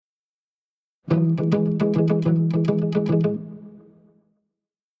Hello,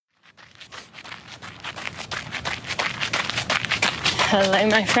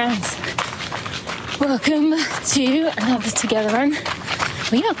 my friends. Welcome to another Together Run.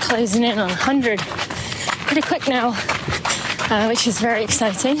 We are closing in on 100 pretty quick now, which is very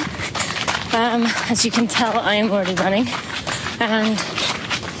exciting. As you can tell, I am already running, and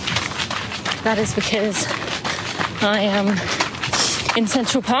that is because I am in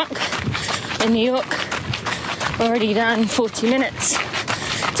Central Park in New York, already done 40 minutes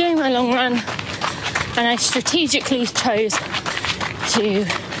doing my long run, and I strategically chose to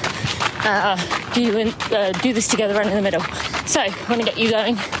do this Together Run in the middle. So I want to get you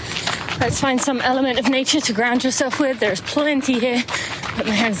going. Let's find some element of nature to ground yourself with. There's plenty here. Put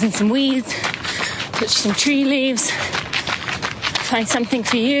my hands in some weeds, touch some tree leaves. Find something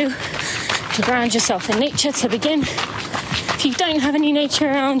for you to ground yourself in nature to begin. If you don't have any nature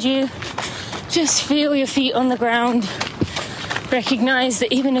around you, just feel your feet on the ground. Recognize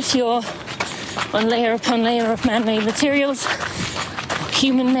that even if you're on layer upon layer of man-made materials,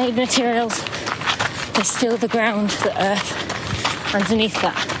 human-made materials, there's still the ground, the earth underneath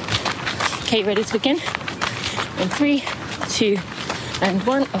that. Okay, ready to begin? In 3, 2, and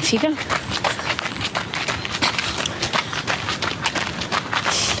 1, off you go.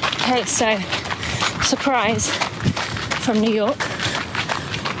 Okay, so, surprise from New York.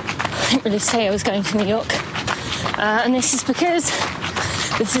 I didn't really say I was going to New York. And this is because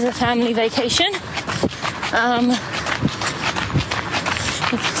this is a family vacation.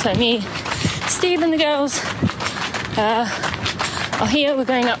 So me, Steve and the girls are here. We're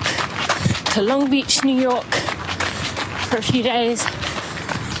going up to Long Beach, New York for a few days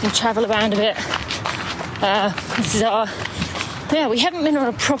and travel around a bit. This is we haven't been on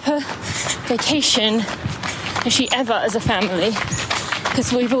a proper vacation actually ever as a family,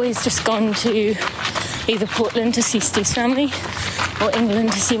 because we've always just gone to either Portland to see Steve's family or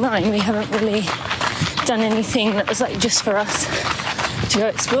England to see mine. We haven't really done anything that was like just for us to go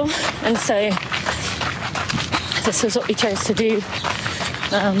explore, and so this was what we chose to do.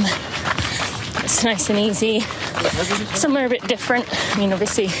 It's nice and easy, somewhere a bit different. I mean,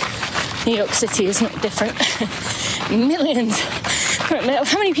 obviously New York City is not different. Millions.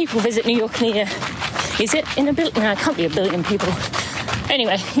 How many people visit New York in a year? Is it in a billion? No, it can't be a billion people.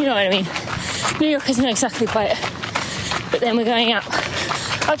 Anyway, you know what I mean. New York isn't exactly quiet, but then we're going out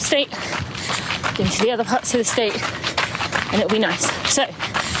upstate into the other parts of the state, and it'll be nice. So,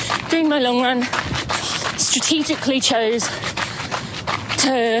 doing my long run, strategically chose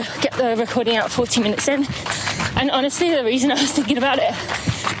to get the recording out 40 minutes in, and honestly the reason I was thinking about it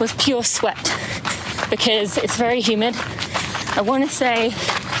was pure sweat, because it's very humid. I want to say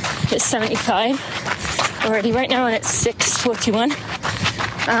it's 75 already right now, and it's 6:41,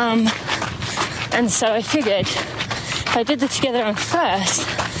 and so I figured if I did the Together Run first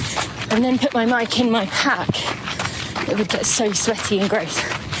and then put my mic in my pack, it would get so sweaty and gross.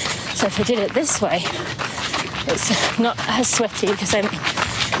 So if I did it this way, it's not as sweaty because I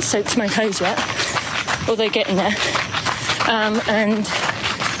haven't soaked my clothes yet, although getting there. And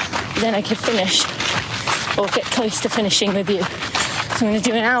then I could finish, or get close to finishing with you. So I'm going to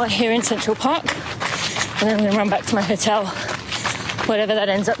do an hour here in Central Park, and then I'm going to run back to my hotel. Whatever that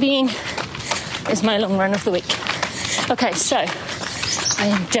ends up being is my long run of the week. Okay, so I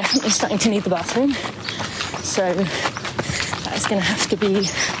am definitely starting to need the bathroom. So that's going to have to be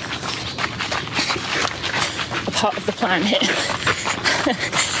a part of the plan here.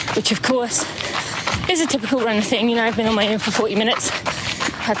 Which, of course, is a typical runner thing. You know, I've been on my own for 40 minutes.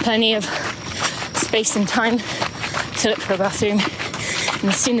 Had plenty of space and time to look for a bathroom. And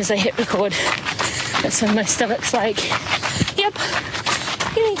as soon as I hit record, that's when my stomach's like, yep,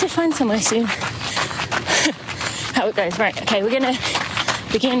 you need to find somewhere soon. How it goes. Right, okay, we're going to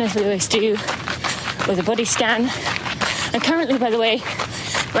begin, as we always do, with a body scan. I'm currently, by the way,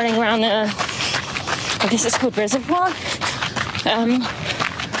 running around I guess it's called Reservoir,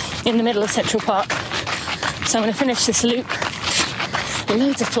 in the middle of Central Park. So I'm going to finish this loop. There are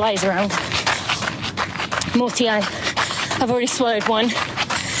loads of flies around. Morty, I've already swallowed one,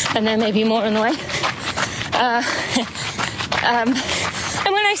 and there may be more on the way.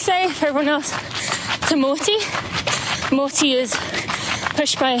 And when I say, for everyone else, to Morty is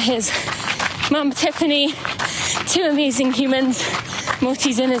pushed by his mum Tiffany, two amazing humans.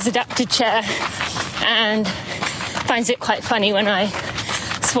 Morty's in his adapted chair and finds it quite funny when I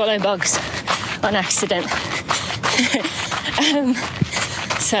swallow bugs on accident.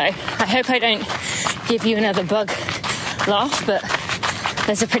 So I hope I don't give you another bug laugh, but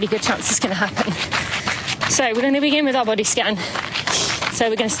there's a pretty good chance it's going to happen. So we're going to begin with our body scan. So So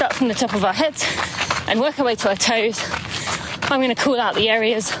we're going to start from the top of our heads and work our way to our toes. I'm going to call out the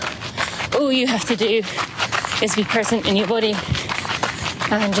areas. All you have to do is be present in your body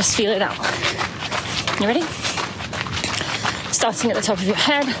and just feel it out. You ready? Starting at the top of your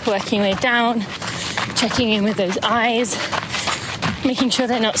head, working your way down, checking in with those eyes, making sure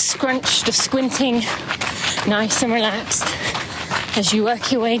they're not scrunched or squinting, nice and relaxed as you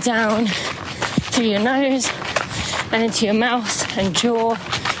work your way down through your nose and into your mouth and jaw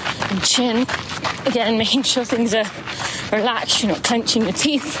and chin. Again, making sure things are relaxed, you're not clenching your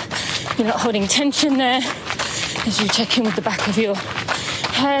teeth, you're not holding tension there as you check in with the back of your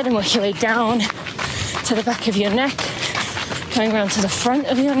head and work your way down to the back of your neck, going around to the front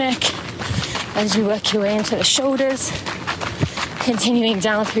of your neck as you work your way into the shoulders, continuing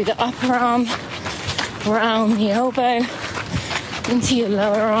down through the upper arm, around the elbow, into your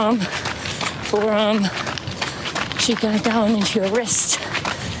lower arm, forearm, as you go down into your wrist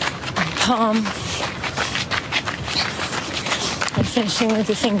and palm, and finishing with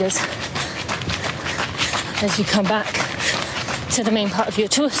your fingers as you come back to the main part of your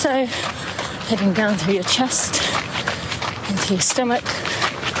torso, heading down through your chest, into your stomach,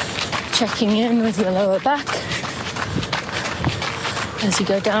 checking in with your lower back as you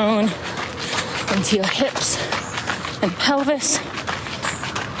go down into your hips and pelvis.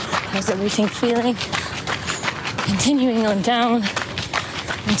 How's everything feeling? Continuing on down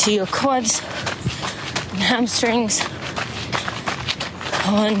into your quads and hamstrings,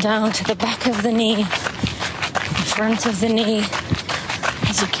 on down to the back of the knee, the front of the knee,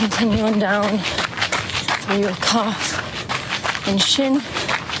 as you continue on down through your calf and shin,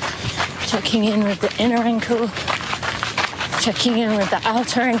 checking in with the inner ankle, checking in with the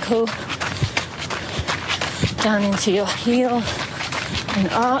outer ankle, down into your heel and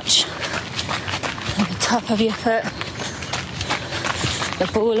arch, and the top of your foot, the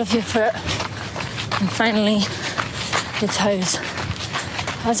ball of your foot, and finally your toes.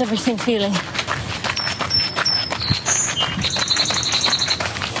 How's everything feeling?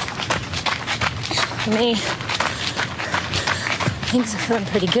 For me, things are feeling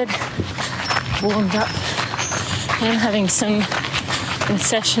pretty good. Warmed up. I'm having some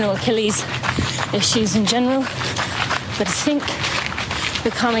insertional Achilles issues in general, but I think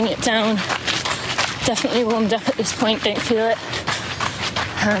we're calming it down. Definitely warmed up at this point, don't feel it,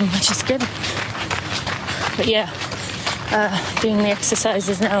 which is good. But yeah, doing the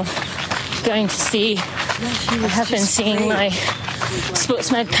exercises now, going to see, I have been seeing my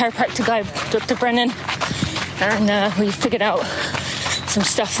sports med chiropractor guy, Dr. Brennan, and we've figured out some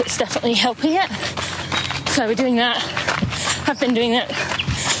stuff that's definitely helping it. So we're doing that. I've been doing that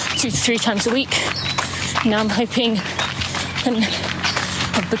 2 to 3 times a week. Now I'm hoping and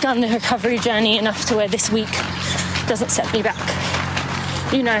I've begun the recovery journey enough to where this week doesn't set me back.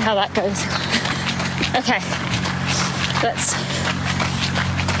 You know how that goes. Okay, let's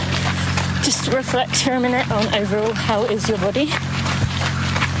just reflect for a minute on overall how is your body.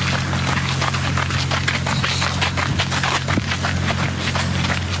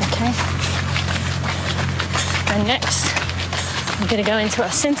 Okay. And next, I'm going to go into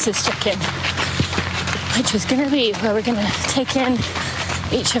our senses check-in, which is going to be where we're going to take in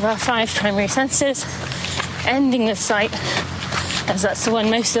each of our 5 primary senses, ending with sight, as that's the one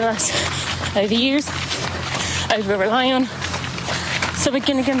most of us over-rely on. So we're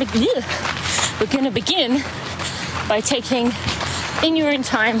going to begin by taking, in your own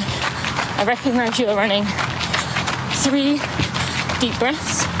time, I recognize you're running, 3 deep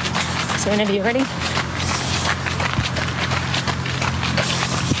breaths. So whenever you're ready.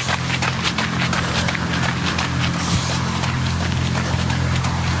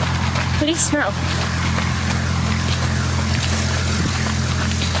 What do you smell?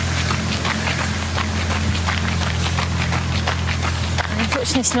 I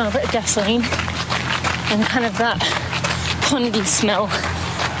unfortunately smell a bit of gasoline and kind of that pondy smell,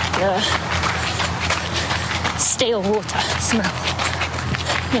 the stale water smell.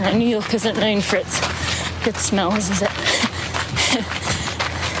 You know, New York isn't known for its good smells, is it?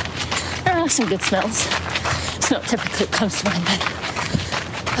 There are some good smells. It's not typically what comes to mind then.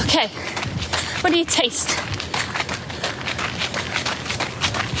 Okay, what do you taste?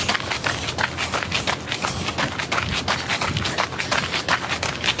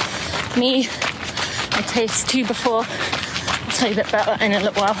 Me, I taste 2 before. I'll tell you a bit about that in a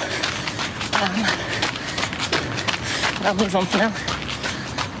little while. I'll move on for now.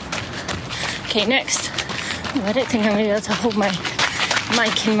 Okay, next. I don't think I'm going to be able to hold my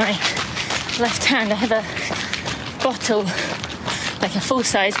mic in my left hand. I have a bottle, like a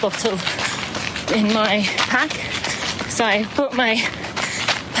full-size bottle, in my pack. So I brought my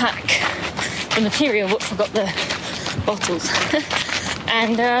pack the material but forgot the bottles.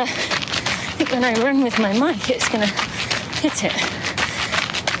 And I think when I run with my mic, it's going to hit it.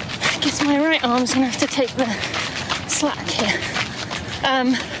 I guess my right arm's going to have to take the slack here.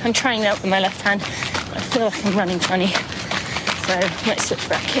 I'm trying that with my left hand. I feel like I'm running funny. So I might switch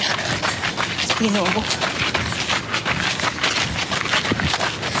back here. Just be normal.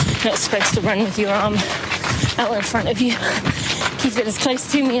 Not supposed to run with your arm out in front of you. Keep it as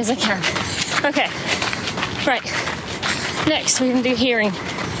close to me as I can. Okay, right. Next, we're going to do hearing.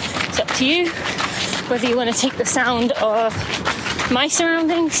 It's up to you whether you want to take the sound of my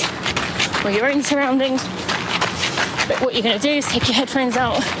surroundings or your own surroundings. But what you're going to do is take your headphones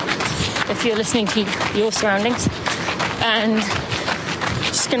out if you're listening to your surroundings, and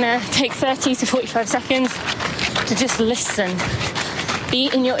just going to take 30 to 45 seconds to just listen. Be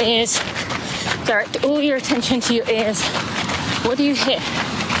in your ears. Direct all your attention to your ears. What do you hear?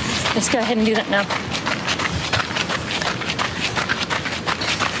 Let's go ahead and do that now.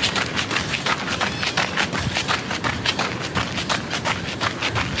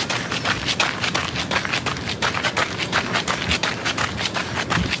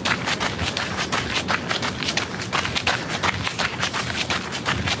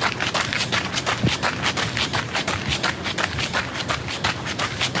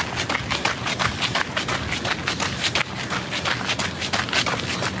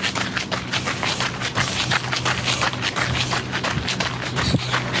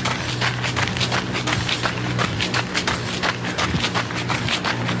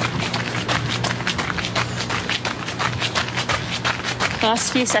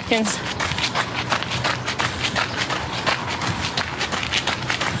 Last few seconds.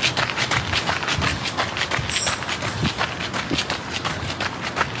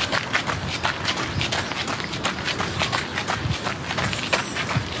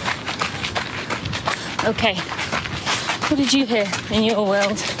 Okay, what did you hear in your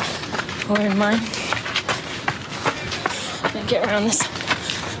world or in mine? Then get around this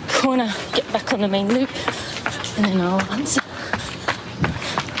corner, get back on the main loop, and then I'll answer.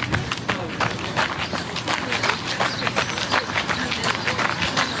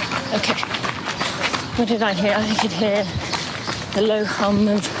 Okay, what did I hear? I could hear the low hum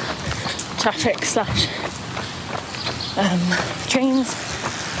of traffic / trains.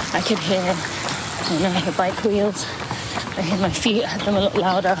 I could hear, I hear bike wheels. I hear my feet. I had them a lot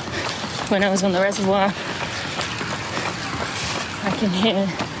louder when I was on the reservoir. I can hear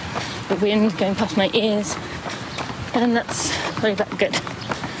the wind going past my ears, and that's very that good.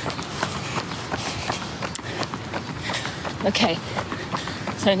 Okay.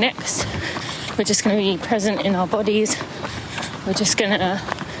 So next, we're just going to be present in our bodies. We're just going to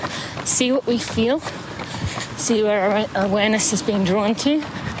see what we feel, see where our awareness is being drawn to.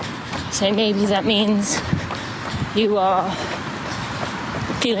 So maybe that means you are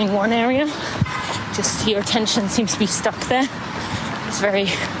feeling one area, just your attention seems to be stuck there. It's very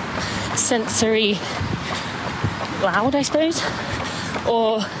sensory loud, I suppose.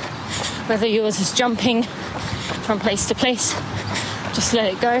 Or whether yours is jumping from place to place. Just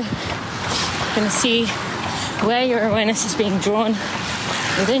let it go. You're going to see where your awareness is being drawn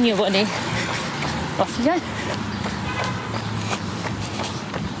within your body. Off you go.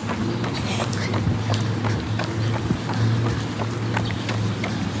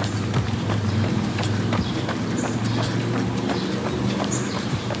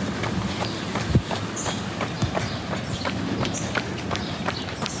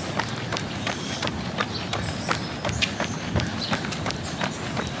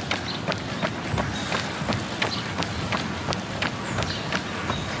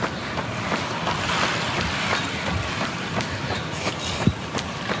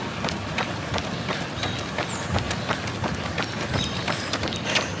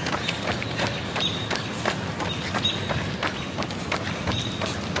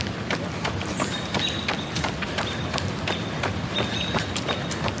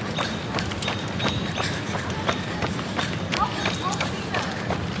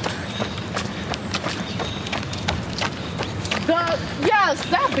 Yes,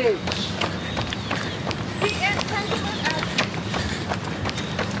 that bitch.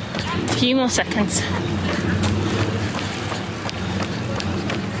 A few more seconds.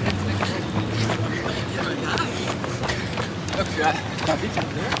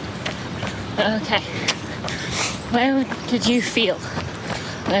 Okay. Where did you feel?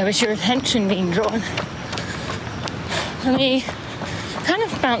 Where was your attention being drawn? For me, kind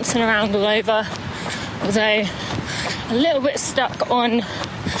of bouncing around all over, although a little bit stuck on,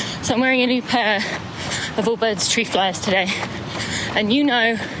 so I'm wearing a new pair of Allbirds tree flyers today, And you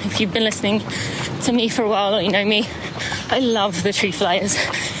know, if you've been listening to me for a while or you know me, I love the tree flyers.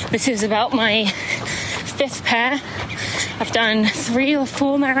 This is about my 5th pair. I've done 3 or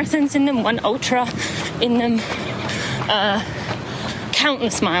 4 marathons in them, 1 ultra in them,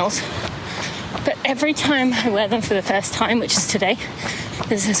 countless miles. But every time I wear them for the first time, which is today,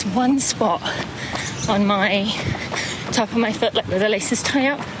 there's this one spot on my top of my foot, like where the laces tie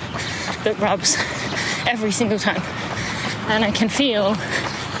up, that rubs every single time. And I can feel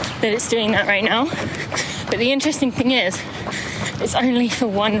that it's doing that right now. But the interesting thing is, it's only for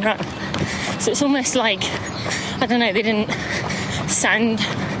 1 run. So it's almost like, I don't know, they didn't sand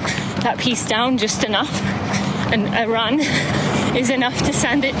that piece down just enough. And a run is enough to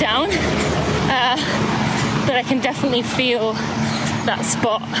sand it down. But I can definitely feel that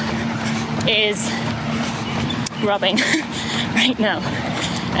spot is rubbing right now.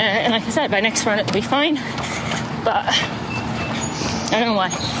 And like I said, by next run it'll be fine. But I don't know why.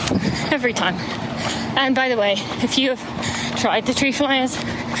 Every time. And by the way, if you have tried the tree flyers,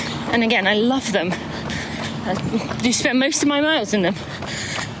 and again, I love them. I do spend most of my miles in them.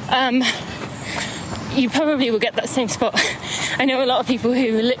 You probably will get that same spot. I know a lot of people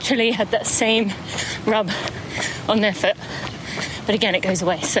who literally had that same rub on their foot. But again, it goes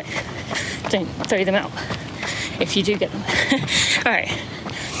away, so don't throw them out if you do get them. Alright,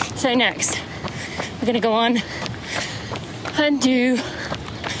 so next, we're going to go on and do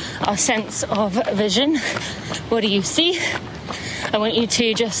our sense of vision. What do you see? I want you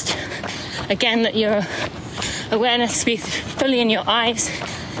to just, again, let your awareness be fully in your eyes.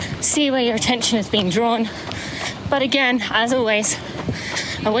 See where your attention is being drawn. But again, as always,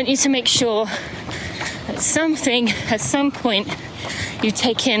 I want you to make sure that something, at some point, you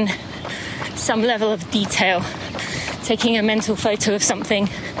take in some level of detail. Taking a mental photo of something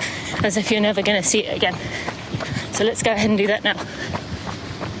as if you're never going to see it again. So let's go ahead and do that now.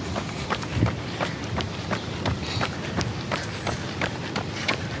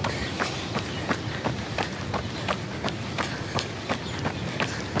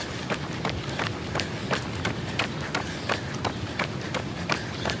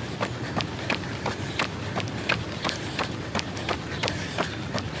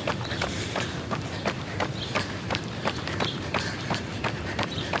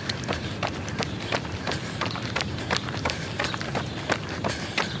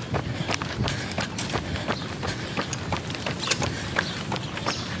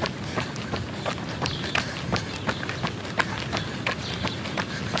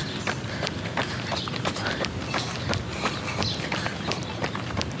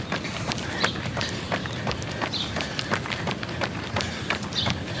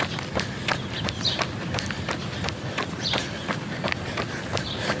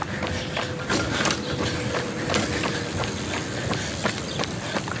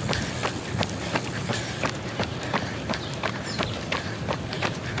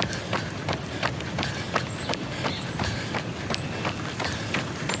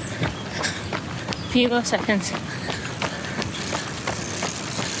 Few more seconds.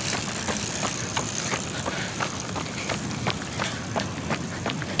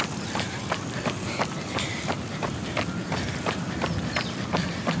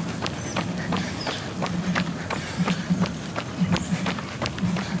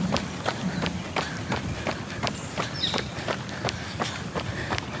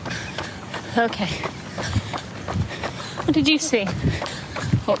 Okay. What did you see?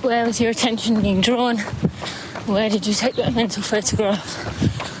 Where was your attention being drawn? Where did you take that mental photograph?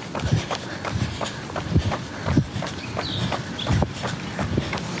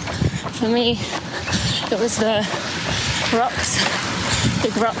 For me, it was the rocks,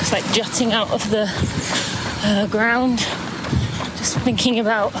 big rocks like jutting out of the ground. Just thinking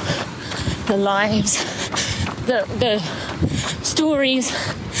about the lives, the stories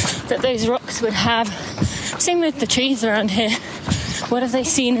that those rocks would have. Same with the trees around here. What have they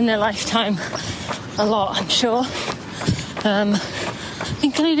seen in their lifetime? A lot, I'm sure.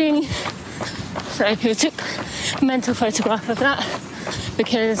 Including, so people took a mental photograph of that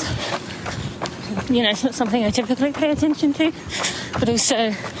because, you know, it's not something I typically pay attention to. But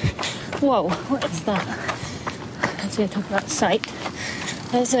also, whoa, what is that? As we talk about sight,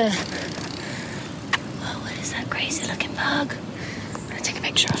 there's a, oh, what is that crazy looking bug? I'm gonna take a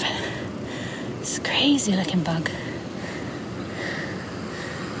picture of it. It's a crazy looking bug.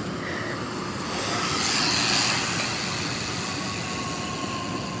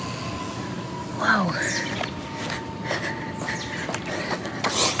 Wow.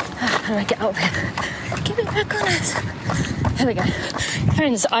 How do I get out of here? Get me back on it. There we go.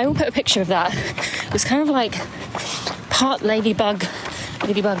 Friends, I will put a picture of that. It was kind of like part ladybird,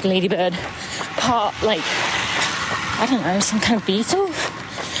 part like, I don't know, some kind of beetle.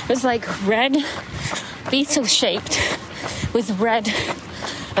 It was like red, beetle shaped with a red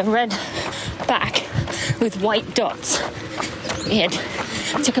back with white dots. Weird.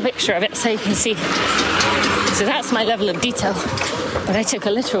 I took a picture of it so you can see. So that's my level of detail. But I took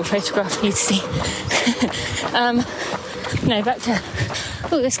a literal photograph for you to see. No, back to...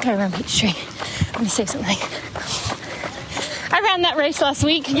 Oh, let's go around Peachtree. Let me say something. I ran that race last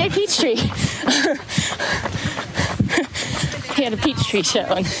week. Yay, Peachtree. He had a Peachtree shirt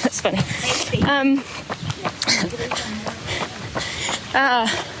on. That's funny.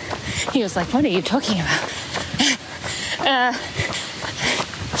 He was like, what are you talking about?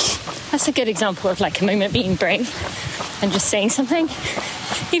 That's a good example of like a moment being brave and just saying something,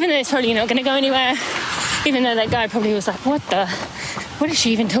 even though it's probably not going to go anywhere, even though that guy probably was like, what is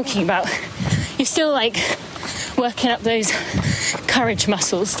she even talking about? You're still like working up those courage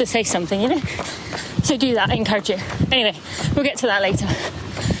muscles to say something, you know? So do that, I encourage you. Anyway, we'll get to that later.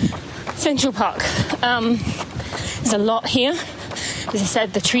 Central Park. There's a lot here. As I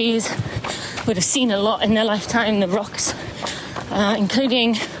said, the trees would have seen a lot in their lifetime, the rocks,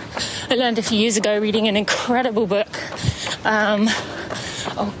 including, I learned a few years ago reading an incredible book.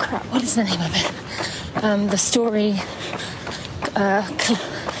 Oh crap, what is the name of it? The story,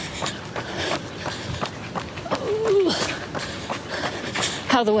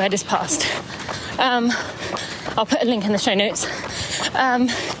 How the Word is Passed. I'll put a link in the show notes. And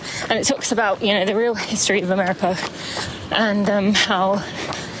it talks about, you know, the real history of America and how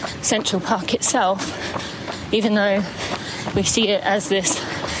Central Park itself, even though we see it as this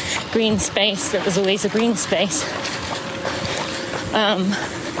green space that was always a green space,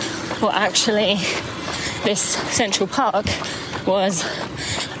 well, actually, this Central Park was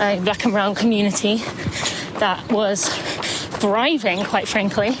a black and brown community that was thriving, quite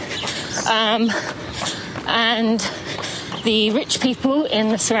frankly, and the rich people in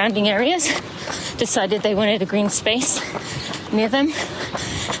the surrounding areas decided they wanted a green space near them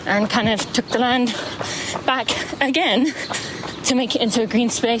and kind of took the land back again to make it into a green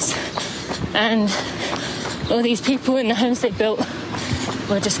space, and all these people in the homes they built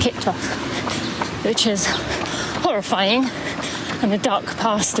were just kicked off, which is horrifying, and the dark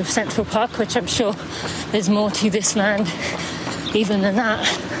past of Central Park, which I'm sure there's more to this land even than that.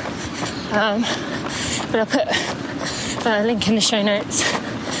 But I'll put a link in the show notes,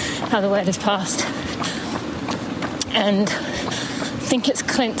 How the Word is Passed, and I think it's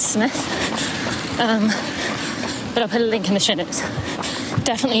Clint Smith, but I'll put a link in the show notes.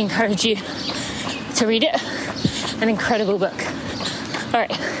 Definitely encourage you to read it. An incredible book.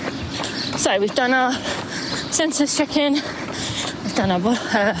 Alright, so we've done our census check-in, we've done our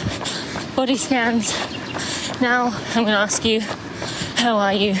body scans. Now I'm going to ask you, how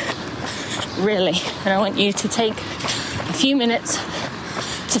are you really? And I want you to take a few minutes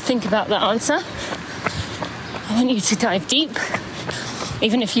to think about that answer. I want you to dive deep,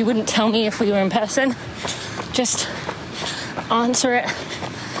 even if you wouldn't tell me if we were in person. Just answer it,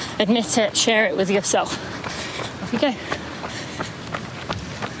 admit it, share it with yourself. Off you go.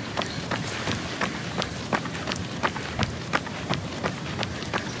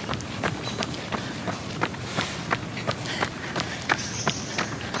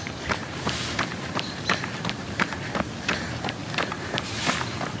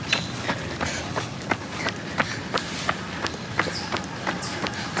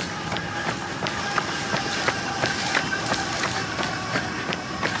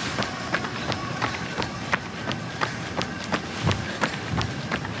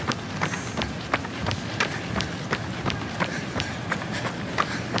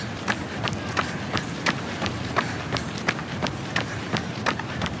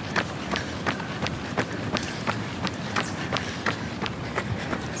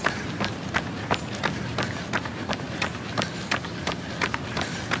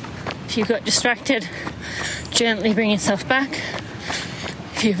 If you got distracted, gently bring yourself back.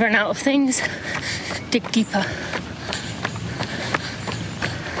 If you've run out of things, dig deeper.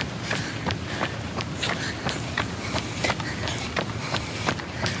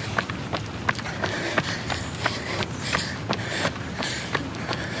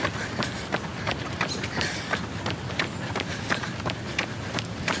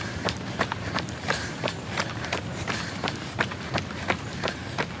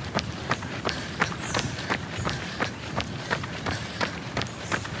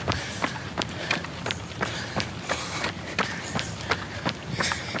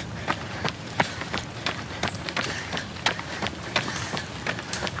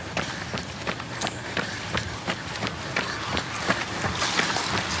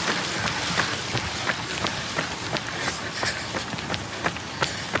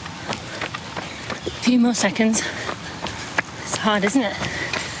 few more seconds. It's hard, isn't it?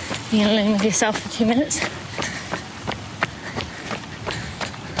 Being alone with yourself for 2 minutes.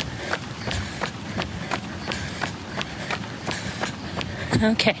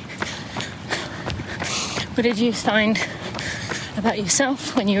 Okay. What did you find about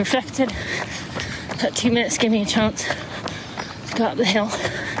yourself when you reflected? That 2 minutes gave me a chance to go up the hill.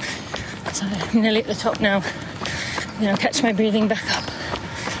 So I'm nearly at the top now. Then I'll catch my breathing back up.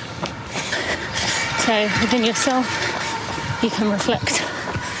 So within yourself, you can reflect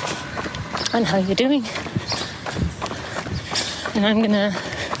on how you're doing. And I'm going to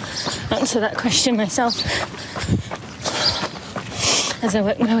answer that question myself as I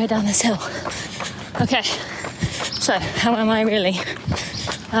work my way down this hill. Okay, so how am I really?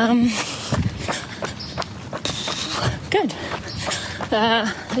 Good.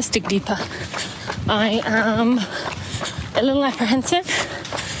 Let's dig deeper. I am a little apprehensive.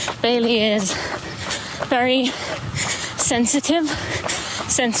 Bailey is very sensitive,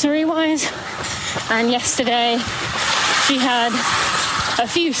 sensory-wise, and yesterday she had a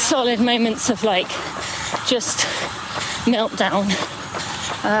few solid moments of just meltdown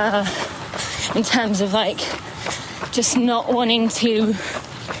in terms of just not wanting to,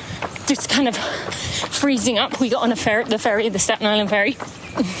 just kind of freezing up. We got on the Staten Island ferry,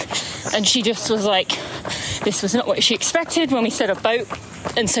 and she just was this was not what she expected when we set up boat,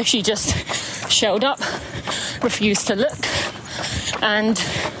 and so she just showed up, refused to look, and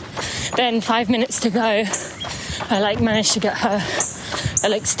then 5 minutes to go, I managed to get her.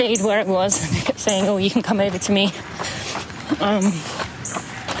 I stayed where I was, and they kept saying, "Oh, you can come over to me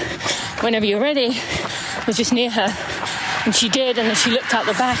whenever you're ready." I was just near her, and she did, and then she looked out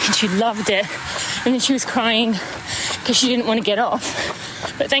the back and she loved it, and then she was crying because she didn't want to get off,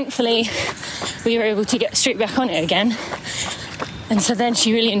 but thankfully we were able to get straight back on it again. And so then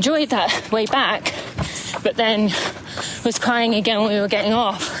she really enjoyed that way back, but then was crying again when we were getting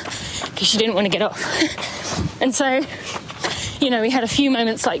off because she didn't want to get off. And so, we had a few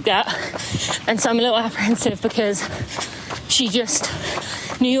moments like that, and so I'm a little apprehensive because she just,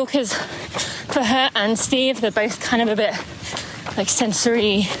 New Yorkers, for her and Steve, they're both kind of a bit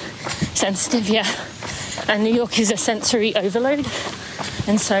sensory sensitive, yeah, and New York is a sensory overload,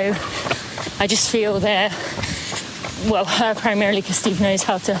 and so I just feel they're, her primarily because Steve knows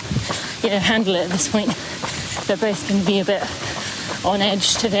how to, handle it at this point. They're both going to be a bit on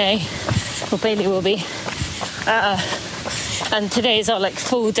edge today, or Bailey will be. And today is our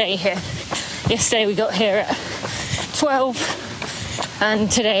full day here. Yesterday we got here at 12,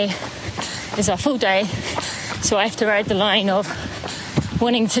 and today is our full day. So I have to ride the line of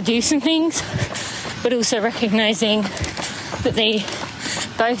wanting to do some things, but also recognizing that they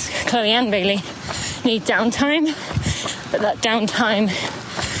both, Chloe and Bailey, need downtime, but that downtime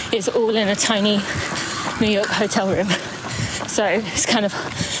is all in a tiny New York hotel room. So it's kind of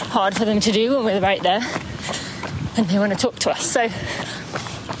hard for them to do when we're right there and they want to talk to us. So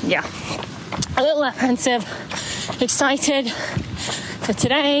yeah, a little apprehensive, excited for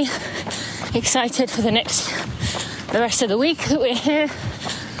today, excited for the rest of the week that we're here.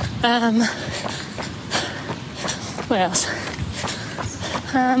 What else?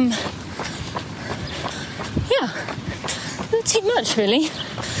 Not too much really.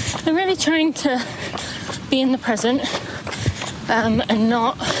 I'm really trying to be in the present and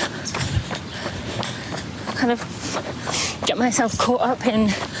not kind of get myself caught up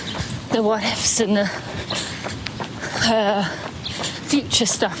in the what ifs and the future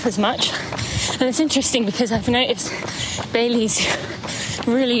stuff as much. And it's interesting because I've noticed Bailey's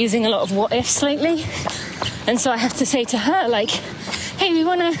really using a lot of what ifs lately, and so I have to say to her hey, we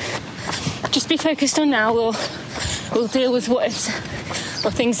want to just be focused on now. We'll deal with what ifs or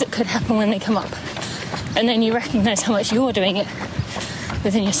things that could happen when they come up, and then you recognize how much you're doing it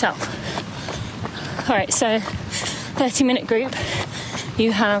within yourself. All right, so 30-minute group.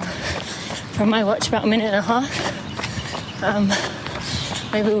 You have, from my watch, about a minute and a half.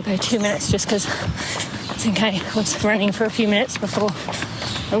 Maybe we'll go 2 minutes just because I think I was running for a few minutes before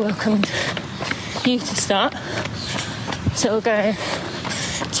I welcomed you to start. So we'll go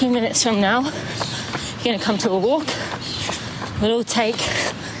 2 minutes from now. You're going to come to a walk. We'll all take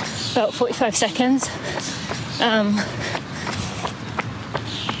about 45 seconds.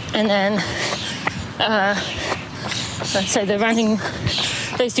 And then, so the running,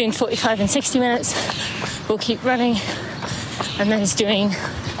 those doing 45 and 60 minutes, we'll keep running. And those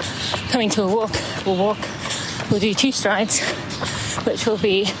coming to a walk, we'll do 2 strides, which will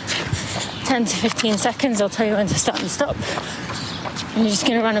be 10 to 15 seconds. I'll tell you when to start and stop. And you're just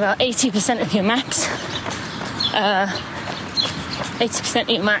going to run about 80% of your max. 80% of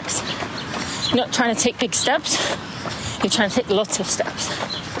your max You're not trying to take big steps, you're trying to take lots of steps.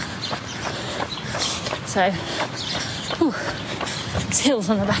 So, there's hills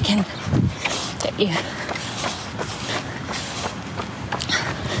on the back end. Get you.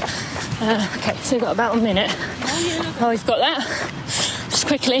 Okay, so we've got about a minute. Oh, we've got that. Just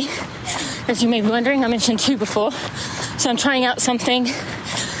quickly, as you may be wondering, I mentioned 2 before. So I'm trying out something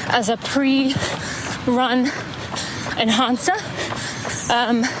as a pre-run enhancer.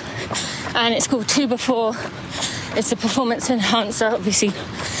 And it's called 2 before. It's a performance enhancer, obviously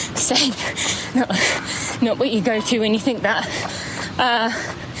safe, not what you go to when you think that.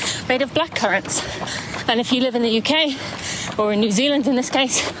 Made of black currants. And if you live in the UK, or in New Zealand in this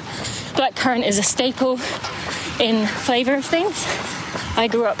case, blackcurrant is a staple in flavour of things. I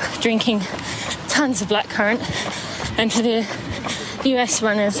grew up drinking tons of blackcurrant, and for the US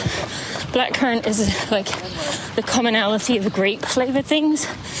runners, blackcurrant is like the commonality of the grape flavoured things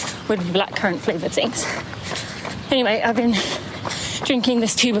would be blackcurrant flavoured things. Anyway, I've been drinking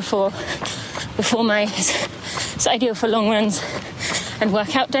this 2 before my. It's ideal for long runs and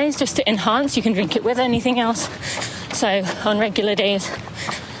workout days, just to enhance. You can drink it with anything else. So on regular days,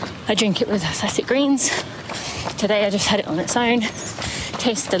 I drink it with athletic greens. Today I just had it on its own.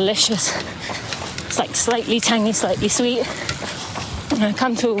 Tastes delicious. It's like slightly tangy, slightly sweet. And I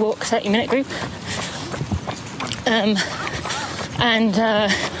come to a walk 30-minute group.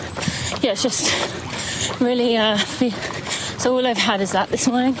 Yeah, it's just really... so all I've had is that this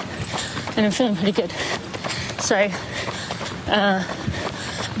morning, and I'm feeling pretty good. So I'm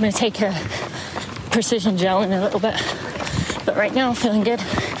going to take a precision gel in a little bit. But right now I'm feeling good.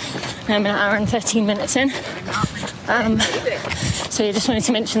 I'm an hour and 13 minutes in. So I just wanted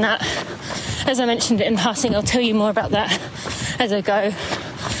to mention that. As I mentioned it in passing, I'll tell you more about that as I go.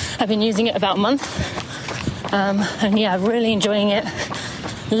 I've been using it about a month. And yeah, really enjoying it.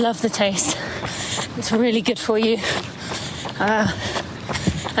 Love the taste. It's really good for you.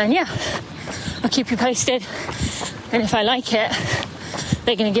 And yeah, I'll keep you posted. And if I like it,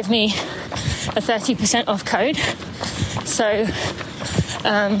 they're going to give me a 30% off code. So,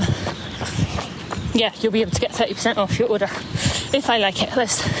 yeah, you'll be able to get 30% off your order if I like it.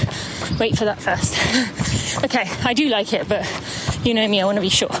 Let's wait for that first. Okay, I do like it, but you know me, I want to be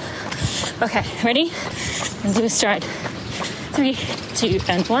sure. Okay, ready? And do a stride. 3, 2,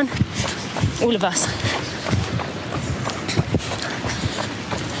 and 1. All of us.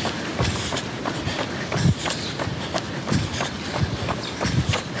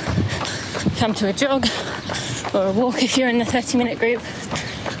 Come to a jog or a walk if you're in the 30-minute group.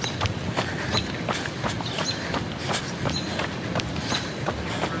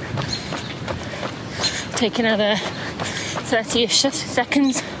 Take another 30-ish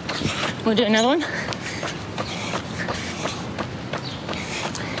seconds. We'll do another one.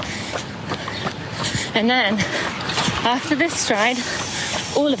 And then, after this stride,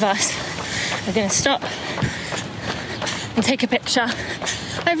 all of us are going to stop and take a picture.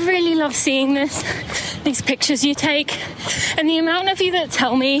 I really love seeing these pictures you take, and the amount of you that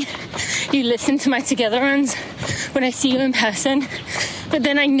tell me you listen to my Together runs when I see you in person, but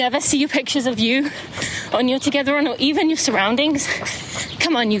then I never see your pictures of you on your Together run or even your surroundings.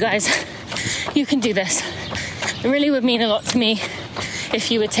 Come on, you guys, you can do this. It really would mean a lot to me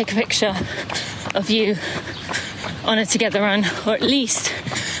if you would take a picture of you on a Together run, or at least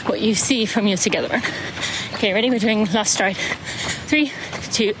what you see from your Together run. Okay, ready? We're doing last stride. 3,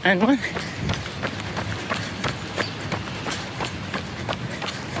 2, and 1.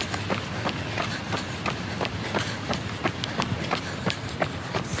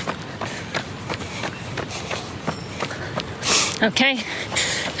 Okay,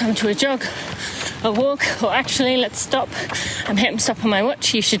 come to a jog, a walk, or actually let's stop. I'm hitting stop on my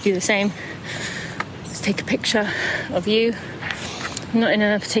watch, you should do the same. Let's take a picture of you. I'm not in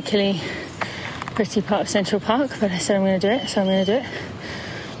a particularly pretty part of Central Park, but I said I'm going to do it, so I'm going to do it.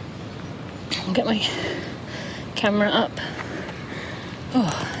 I'll get my camera up. Oh,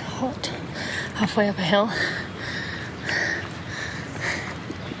 hot. Halfway up a hill.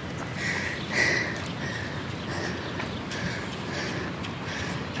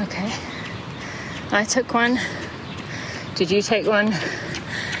 Okay. I took one. Did you take one?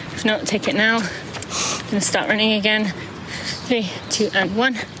 If not, take it now. I'm going to start running again. 3, 2, and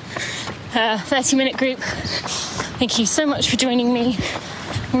 1. 30-minute group. Thank you so much for joining me.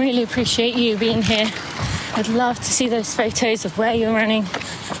 Really appreciate you being here. I'd love to see those photos of where you're running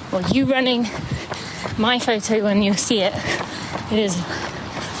or you running. My photo, when you see it, it is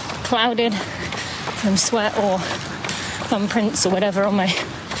clouded from sweat or thumbprints or whatever on my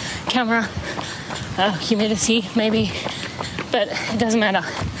camera. Humidity maybe, but it doesn't matter.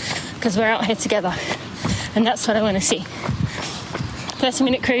 because we're out here together, and that's what I want to see.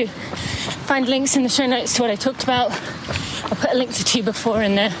 30-minute crew. Find links in the show notes to what I talked about. I'll put a link to 2 before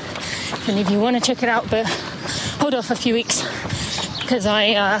in there if any of you want to check it out, but hold off a few weeks because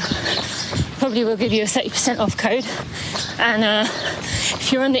I probably will give you a 30% off code. And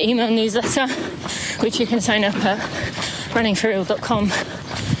if you're on the email newsletter, which you can sign up at runningforreal.com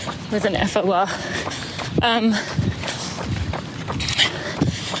with an FOR,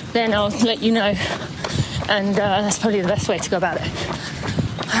 then I'll let you know, and that's probably the best way to go about it.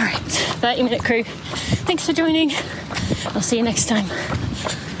 All right, 30-minute crew. Thanks for joining. I'll see you next time.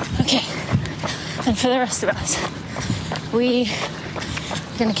 Okay, and for the rest of us, we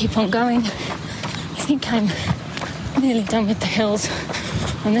are going to keep on going. I think I'm nearly done with the hills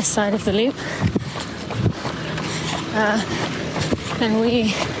on this side of the loop. Then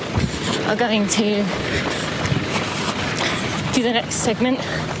we are going to do the next segment,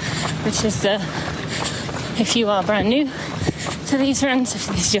 which is if you are brand new to these runs, if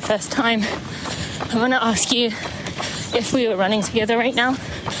this is your first time, I want to ask you, if we were running together right now,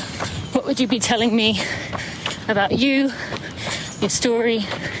 what would you be telling me about you, your story,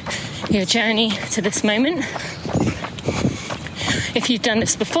 your journey to this moment? If you've done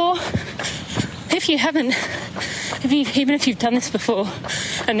this before, if you haven't, even if you've done this before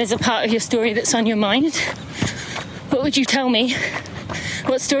and there's a part of your story that's on your mind, what would you tell me?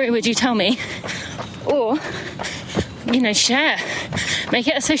 What story would you tell me? Or, share. Make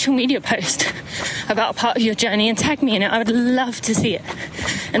it a social media post about a part of your journey and tag me in it. I would love to see it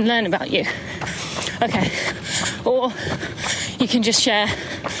and learn about you. Okay. Or you can just share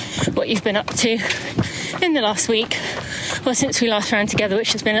what you've been up to in the last week, or since we last ran together,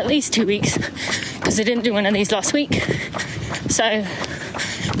 which has been at least 2 weeks, because I didn't do one of these last week. So,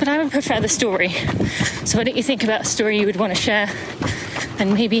 but I would prefer the story. So what do you think about a story you would want to share?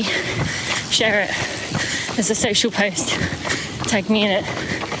 And maybe share it as a social post. Tag me in it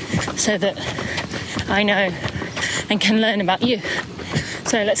so that I know and can learn about you.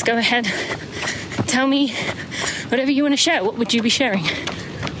 So let's go ahead. Tell me whatever you want to share. What would you be sharing?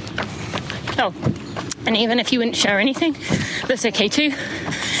 Oh, and even if you wouldn't share anything, that's okay too.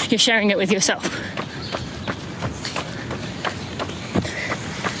 You're sharing it with yourself.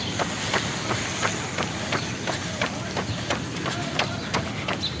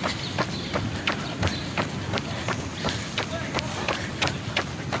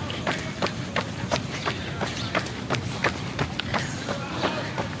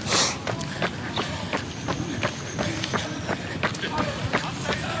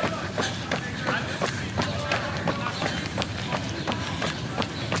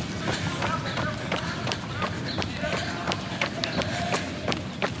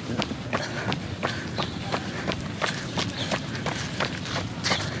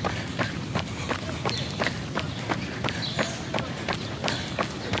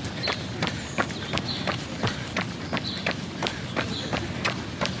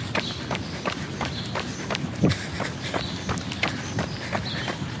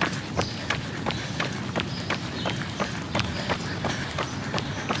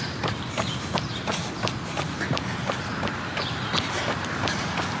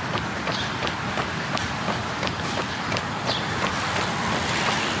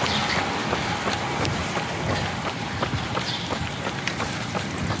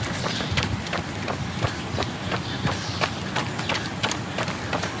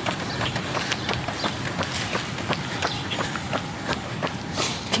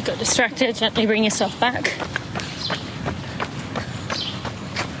 Distracted, gently bring yourself back.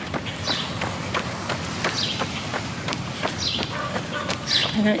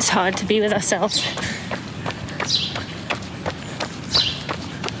 I know it's hard to be with ourselves.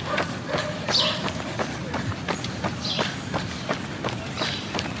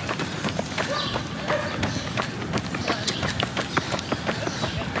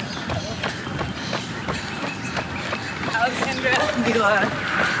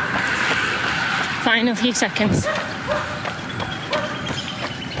 Final few seconds.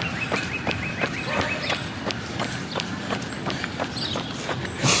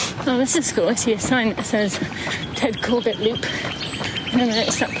 Oh, this is cool. I see a sign that says Ted Corbett Loop. I never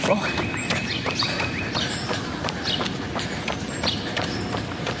noticed that before.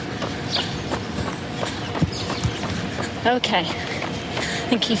 Okay.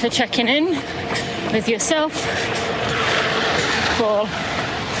 Thank you for checking in with yourself, for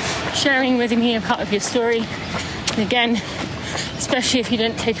sharing with me a part of your story. And again, especially if you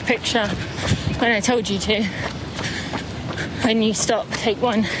didn't take a picture when I told you to, when you stop, take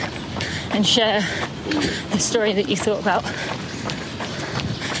one and share the story that you thought about.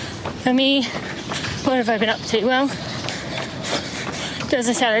 For me, what have I been up to? Well, as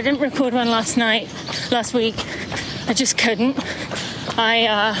I said, I didn't record one last week. I just couldn't.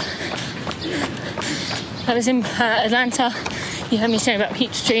 I was in Atlanta. You heard me saying about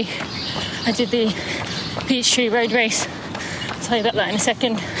Peachtree. I did the Peachtree road race. I'll tell you about that in a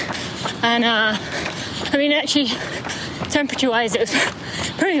second. And actually, temperature-wise, it was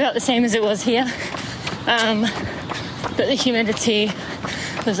probably about the same as it was here. But the humidity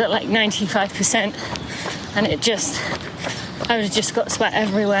was at like 95%, and I just got sweat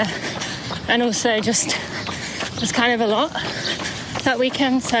everywhere. And also just, it was kind of a lot that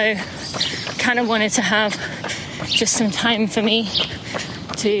weekend, so kind of wanted to have just some time for me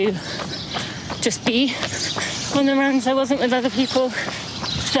to just be on the runs. I wasn't with other people,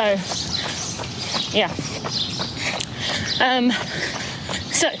 so yeah.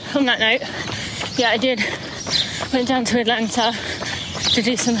 So on that note, I went down to Atlanta to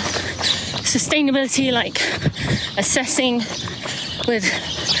do some sustainability, like assessing with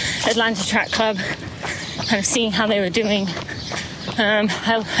Atlanta Track Club, kind of seeing how they were doing.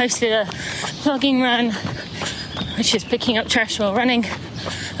 I hosted a vlogging run, which is picking up trash while running.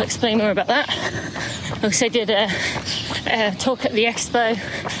 I'll explain more about that. I also did a talk at the expo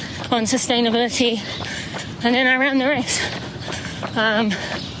on sustainability, and then I ran the race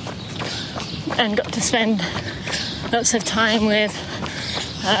and got to spend lots of time with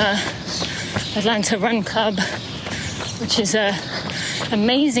Atlanta Run Club, which is an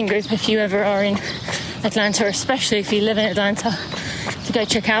amazing group if you ever are in Atlanta, especially if you live in Atlanta, to go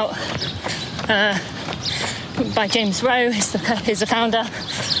check out. By James Rowe, is the founder,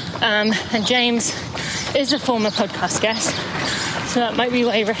 and James is a former podcast guest, so that might be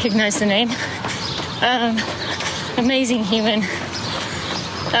why you recognise the name. Amazing human,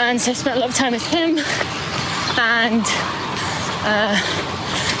 and so I spent a lot of time with him and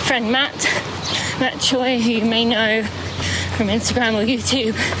friend Matt Choi, who you may know from Instagram or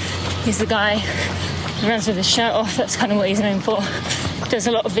YouTube. He's the guy who runs with his shirt off. That's kind of what he's known for. Does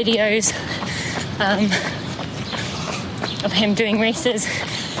a lot of videos of him doing races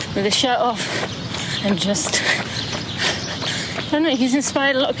with his shirt off, and just, I don't know, he's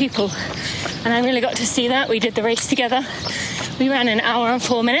inspired a lot of people, and I really got to see that. We did the race together. We ran an hour and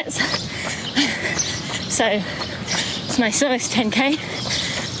 4 minutes, so it's my slowest 10k,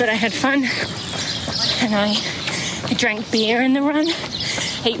 but I had fun, and I drank beer in the run,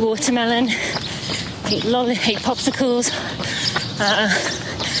 ate watermelon, ate popsicles,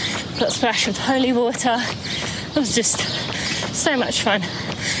 got splashed with holy water. It was just so much fun.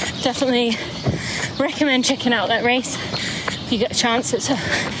 Definitely recommend checking out that race if you get a chance. It's a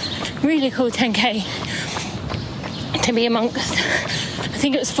really cool 10k to be amongst, I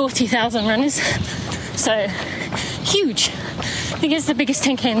think it was 40,000 runners, so huge. I think it's the biggest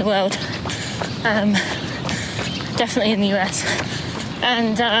 10k in the world, definitely in the US,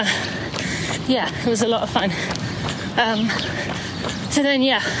 and it was a lot of fun. So then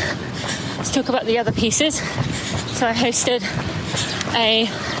let's talk about the other pieces. So I hosted a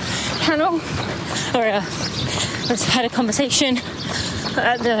panel, had a conversation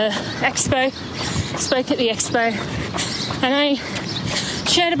at the expo, spoke at the expo, and I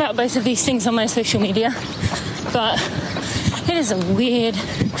shared about both of these things on my social media, but it is a weird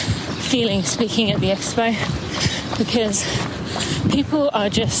feeling speaking at the expo, because people are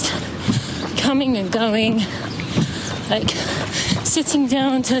just coming and going, like sitting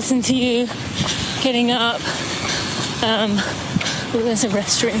down to listen to you, getting up. There's a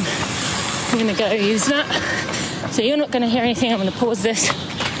restroom. I'm going to go use that. So you're not going to hear anything. I'm going to pause this.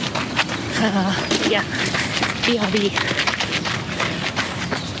 BRB.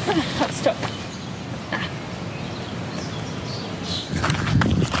 Stop.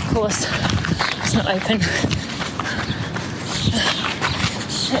 Of course, it's not open.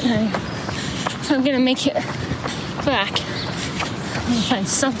 I don't know if I'm going to make it back. I'm going to find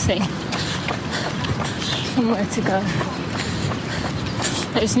somewhere to go.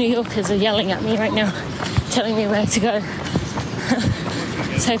 Those New Yorkers are yelling at me right now, telling me where to go.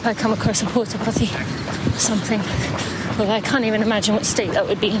 Let's hope I come across a porta potty or something. Although I can't even imagine what state that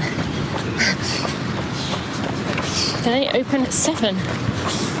would be in. Do they open at 7? I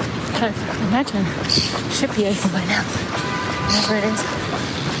imagine it should be open by now. Whatever it is.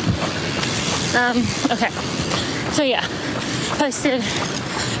 Okay. So posted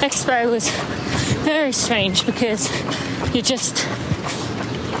expo was very strange, because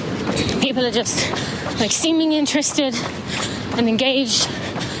people are just like seeming interested and engaged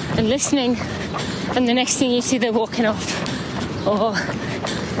and listening, and the next thing you see, they're walking off or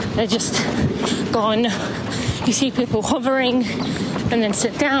they're just gone. You see people hovering, and then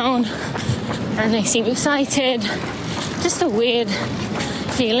sit down and they seem excited. Just a weird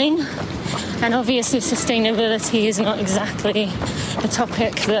feeling. And obviously sustainability is not exactly a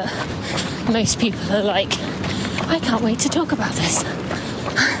topic that most people are like, I can't wait to talk about this.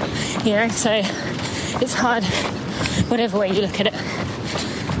 So it's hard whatever way you look at it.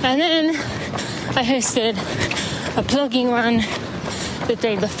 And then I hosted a blogging run the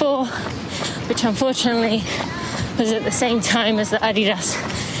day before, which unfortunately was at the same time as the Adidas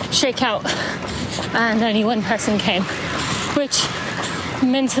shakeout, and only one person came, which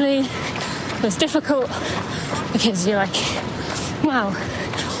mentally was difficult because you're like, wow,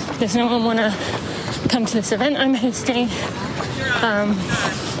 does no one want to come to this event I'm hosting?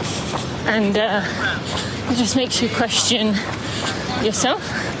 And it just makes you question yourself.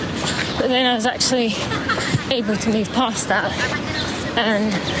 But then I was actually able to move past that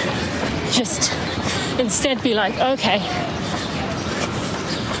and just instead be like, okay,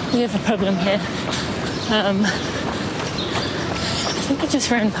 we have a problem here. I think I just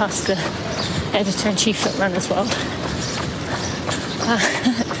ran past the editor-in-chief at Run as well.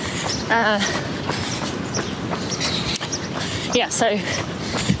 So,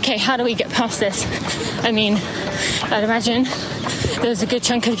 okay, how do we get past this? I mean, I'd imagine there was a good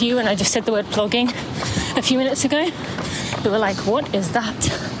chunk of you when I just said the word blogging a few minutes ago. They were like, what is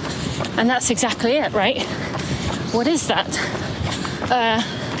that? And that's exactly it, right? What is that?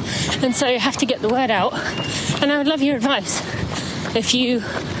 And so you have to get the word out. And I would love your advice. If you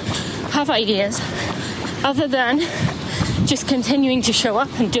have ideas, other than just continuing to show up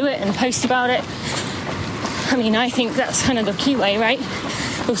and do it and post about it, I mean, I think that's kind of the key way, right?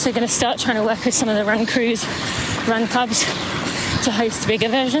 Also going to start trying to work with some of the run crews, run clubs to host bigger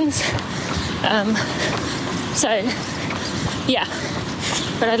versions.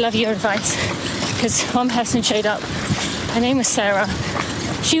 But I'd love your advice, because one person showed up. Her name was Sarah.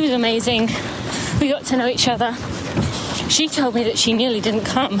 She was amazing. We got to know each other. She told me that she nearly didn't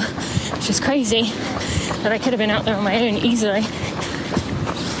come, which is crazy, that I could have been out there on my own easily.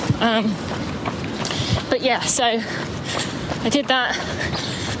 So I did that.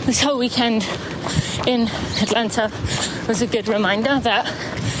 This whole weekend in Atlanta was a good reminder that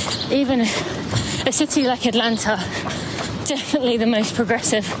even a city like Atlanta, definitely the most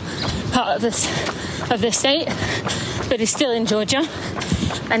progressive part of the state, but is still in Georgia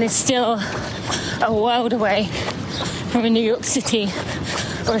and is still a world away from a New York City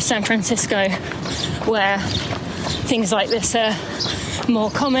or a San Francisco, where things like this are more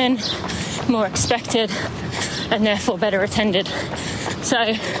common, more expected, and therefore better attended. So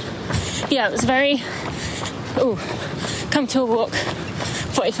it was very come to a walk,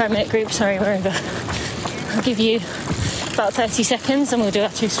 45-minute group. Sorry, we're over. I'll give you about 30 seconds and we'll do our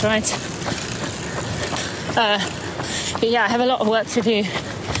 2 strides. I have a lot of work to do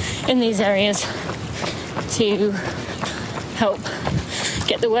in these areas to help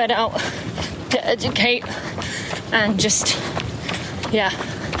get the word out, to educate, and just I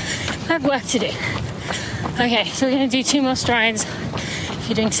have work to do. Okay, so we're going to do 2 more strides. If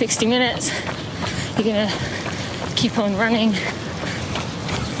you're doing 60 minutes, you're going to keep on running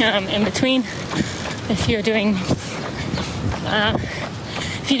in between. If you're doing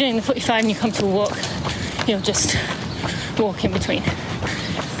the 45 and you come to a walk, you'll just walk in between.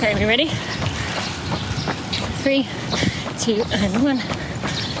 Okay, we ready? 3, 2, and 1.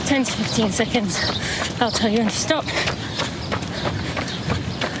 10 to 15 seconds. I'll tell you when to stop.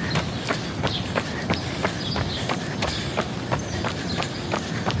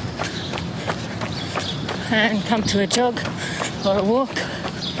 And come to a jog or a walk.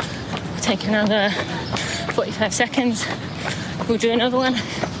 We'll take another 45 seconds. We'll do another one.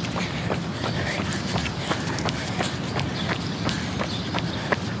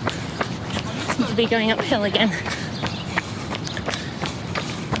 Seems to be going uphill again.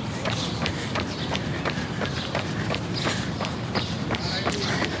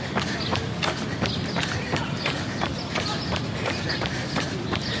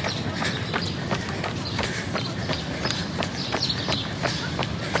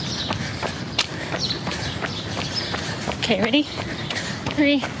 Okay, ready?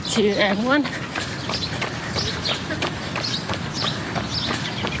 3, 2, and 1.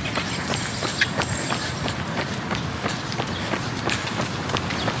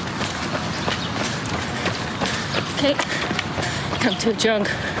 Okay, come to a jog,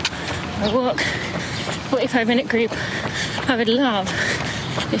 a walk, 45-minute group. I would love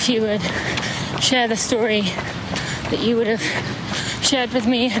if you would share the story that you would have shared with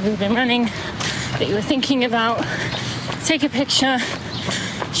me had we been running, that you were thinking about. Take a picture,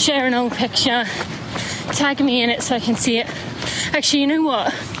 share an old picture, tag me in it so I can see it, Actually, you know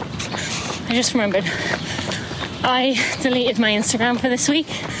what? I just remembered. I deleted my Instagram for this week.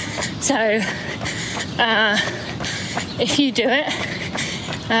 So, if you do it,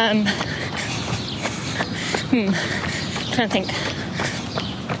 trying to think.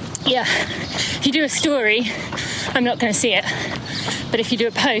 Yeah, if you do a story, I'm not going to see it. But if you do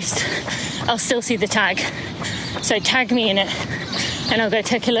a post, I'll still see the tag. So tag me in it, and I'll go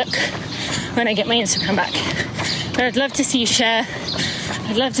take a look when I get my Instagram back. But I'd love to see you share.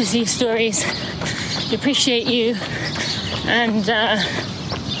 I'd love to see your stories. I appreciate you. And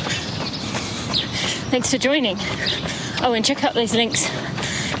thanks for joining. Oh, and check out those links.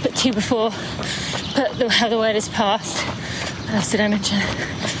 Put two before. Put how the word is passed. What else did I mention?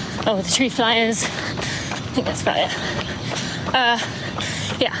 Oh, the tree flyers. I think that's about it.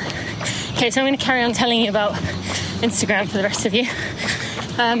 Yeah. Okay, so I'm going to carry on telling you about Instagram for the rest of you.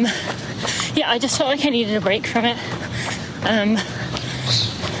 Yeah, I just felt like I needed a break from it. And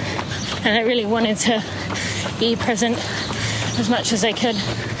I really wanted to be present as much as I could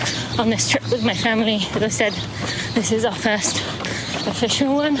on this trip with my family. As I said, this is our first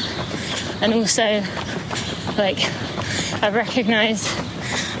official one. And also, like, I've recognised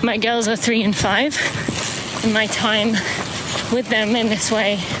my girls are 3 and 5, and my time with them in this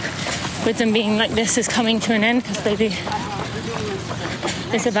way, with them being like this, is coming to an end because baby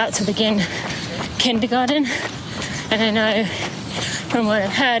is about to begin kindergarten. And I know from what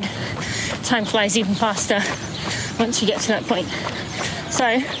I've heard, time flies even faster once you get to that point. So,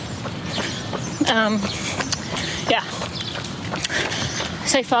 yeah.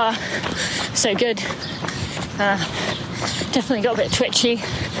 So far, so good. Definitely got a bit twitchy,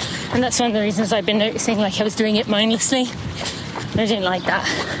 and that's one of the reasons I've been noticing, like, I was doing it mindlessly, and I didn't like that.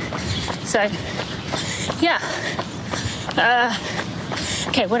 So, yeah.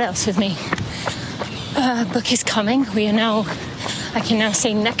 Okay, what else with me? Book is coming. I can now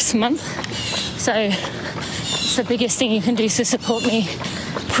say next month. So it's the biggest thing you can do to support me.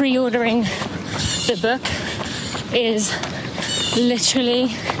 Pre-ordering the book is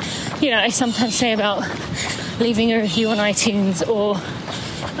literally, I sometimes say about leaving a review on iTunes or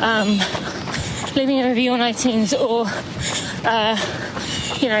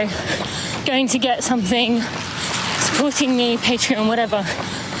going to get something, supporting me, Patreon, whatever.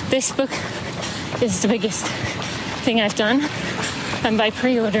 This book is the biggest thing I've done, and by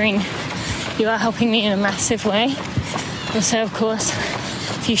pre-ordering, you are helping me in a massive way. Also, of course,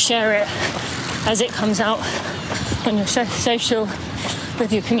 if you share it as it comes out on your social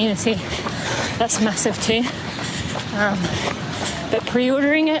with your community, that's massive too. But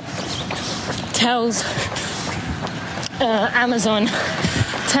pre-ordering it tells Amazon,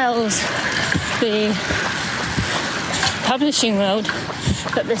 tells the publishing world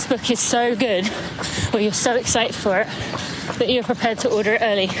that this book is so good, or you're so excited for it, that you're prepared to order it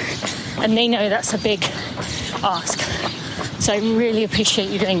early. And they know that's a big ask. So I really appreciate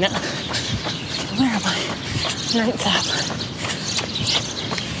you doing that. Where am I? 9th app.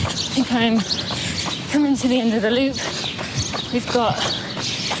 I think I'm coming to the end of the loop. We've got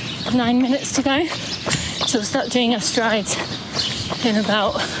 9 minutes to go. So we'll start doing our strides in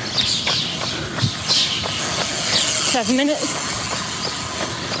about 7 minutes.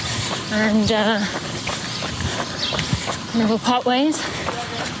 And then we'll part ways.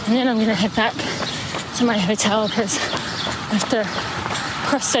 And then I'm going to head back to my hotel because I have to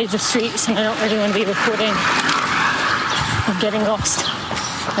cross loads of streets and I don't really want to be recording of getting lost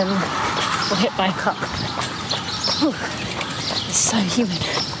and we'll hit by a car. Whew. It's so humid.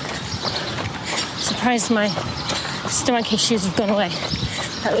 Surprised my stomach issues have gone away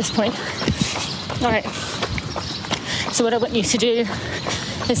at this point. Alright, so what I want you to do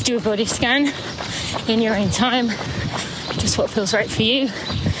is do a body scan in your own time, just what feels right for you.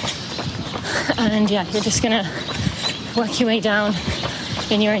 And yeah, you're just gonna work your way down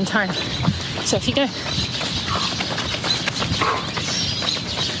in your own time. So off you go.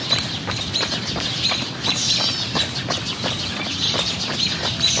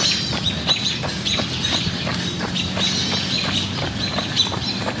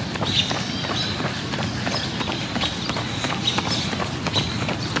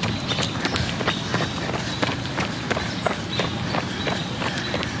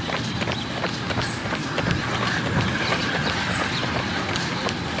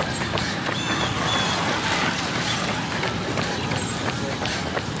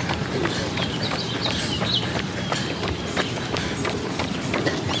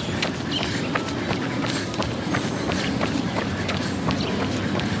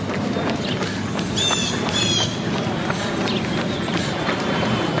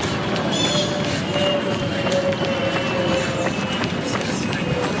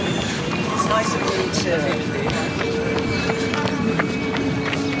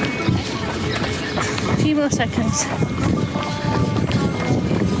 seconds.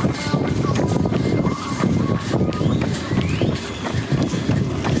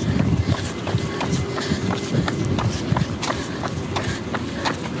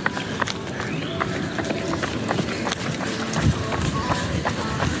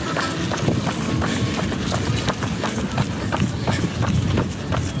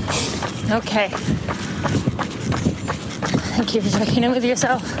 Okay. Thank you for checking in with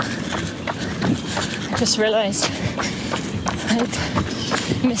yourself. I just realised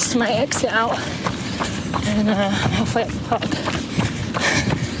I'd missed my exit out and halfway up the park.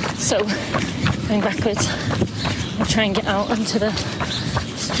 So going backwards, I'll try and get out onto the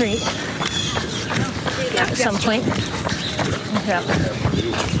street at some point. Yeah.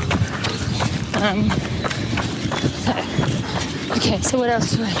 Okay, so what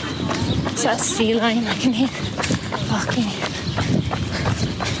else do I... Is that sea lion I can hear barking?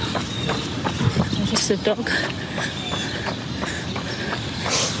 Or just a dog?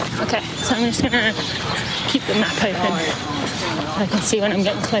 Okay, so I'm just gonna keep the map open. I can see when I'm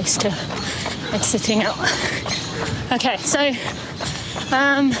getting close to exiting out. Okay, so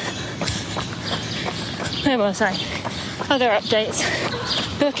where was I? Other updates.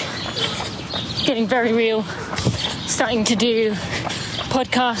 Book getting very real. Starting to do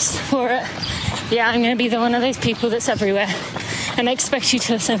podcasts for it. Yeah, I'm going to be one of those people that's everywhere, and I expect you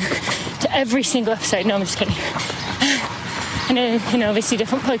to listen to every single episode. No, I'm just kidding. I know, obviously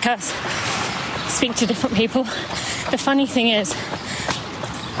different podcasts speak to different people. The funny thing is,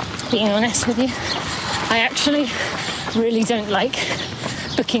 being honest with you, I actually really don't like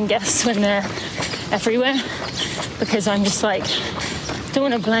booking guests when they're everywhere, because I'm just like, don't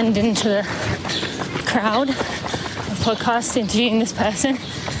want to blend into the crowd of podcasts interviewing this person,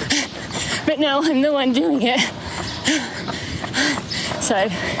 but now I'm the one doing it, so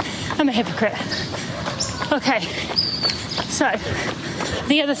I'm a hypocrite. Okay, so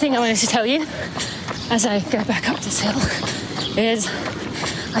the other thing I wanted to tell you as I go back up this hill is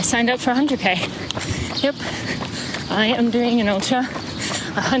I signed up for 100k. Yep, I am doing an ultra,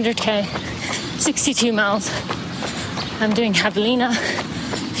 100k, 62 miles. I'm doing Javelina.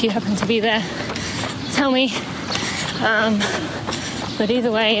 If you happen to be there, tell me. But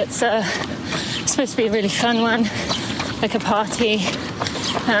either way, it's supposed to be a really fun one, like a party.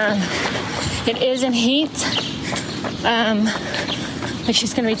 It is in heat, which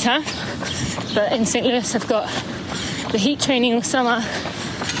is going to be tough. But in St. Louis, I've got the heat training all summer.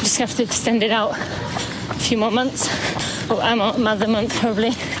 Just have to extend it out a few more months, or another month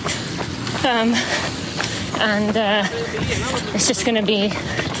probably. And it's just going to be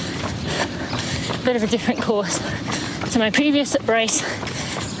a bit of a different course to my previous race.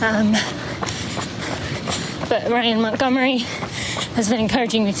 But Ryan Montgomery has been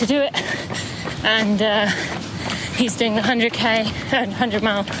encouraging me to do it, and he's doing the 100k, 100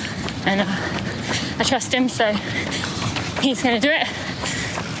 mile, and I trust him, so he's going to do it.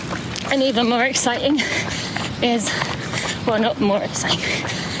 And even more exciting is, well, not more exciting,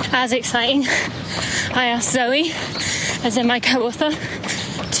 as exciting, I asked Zoe, as in my co-author,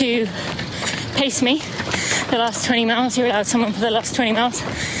 to pace me the last 20 miles. You're allowed someone for the last 20 miles.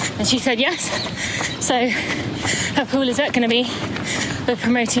 And she said yes. So how cool is that going to be? We're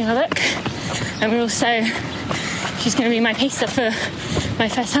promoting her book. And we're also, she's going to be my pacer for my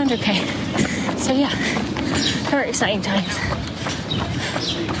first 100k. So yeah, very exciting times.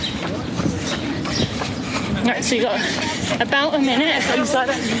 Right, so we've got about a minute,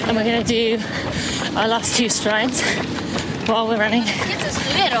 and we're going to do our last 2 strides while we're running.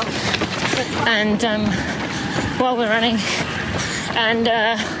 And while we're running, and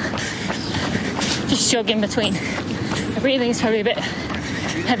just jog in between. The breathing is probably a bit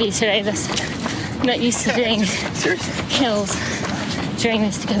heavy today. That's not used to doing hills during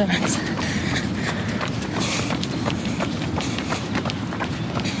these together runs.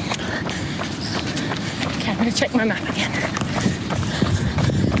 Okay, I'm going to check my map again.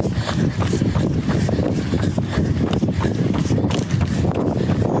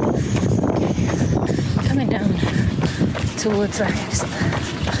 Coming down towards our exit.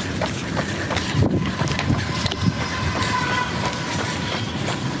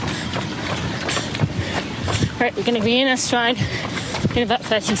 Right, we're going to be in a stride in about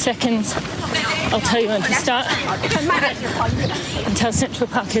 30 seconds. I'll tell you when to start. Until Central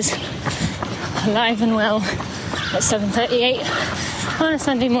Park is alive and well at 7:38 on a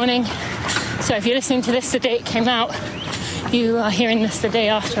Sunday morning. So if you're listening to this the day it came out, you are hearing this the day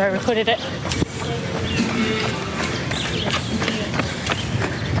after I recorded it.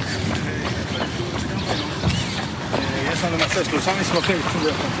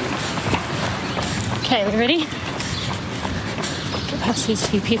 Okay, we ready? Get past these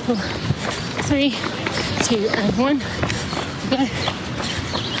few people. 3, 2, and 1. Go.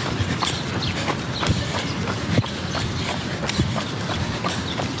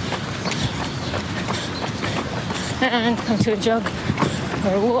 And come to a jog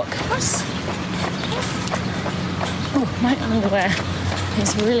or a walk. Oh, my underwear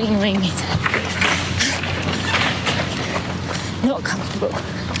is really annoying me today. Not comfortable.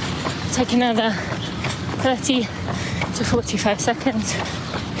 Take another 30 to 45 seconds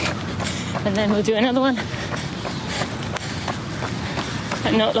and then we'll do another one.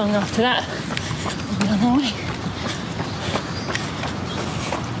 And not long after that, we'll be on our way.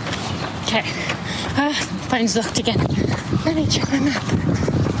 Okay, phone's locked again. Let me check my map.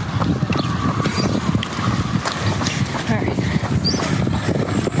 Alright.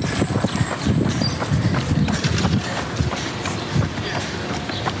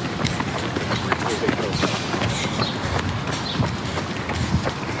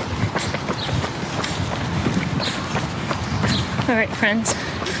 Alright, friends.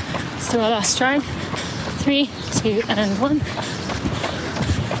 Let's do our last stride. 3, 2, and 1.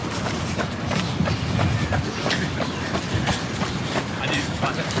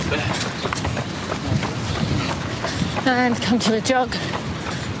 And come to a jog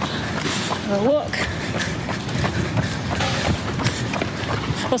or a walk.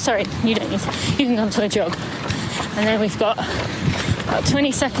 Oh, sorry, you don't need to. You can come to a jog. And then we've got about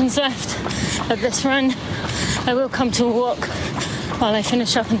 20 seconds left of this run. I will come to a walk while I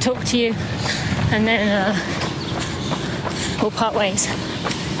finish up and talk to you. And then we'll part ways.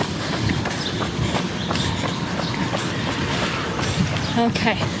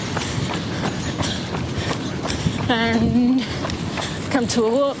 Okay. And come to a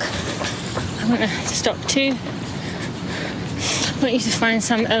walk. I'm going to stop too. I want you to find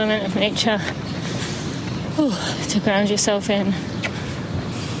some element of nature to ground yourself in. I'm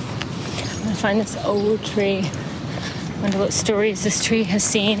going to find this old tree. Wonder what stories this tree has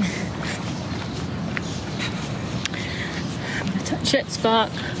seen. I'm going to touch its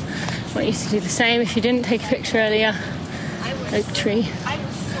bark. I want you to do the same. If you didn't take a picture earlier, oak tree.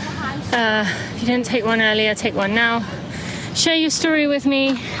 If you didn't take one earlier, take one now. Share your story with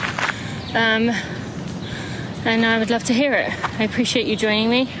me, and I would love to hear it. I appreciate you joining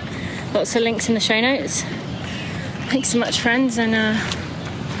me. Lots of links in the show notes. Thanks so much, friends, and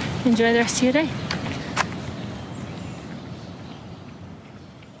enjoy the rest of your day.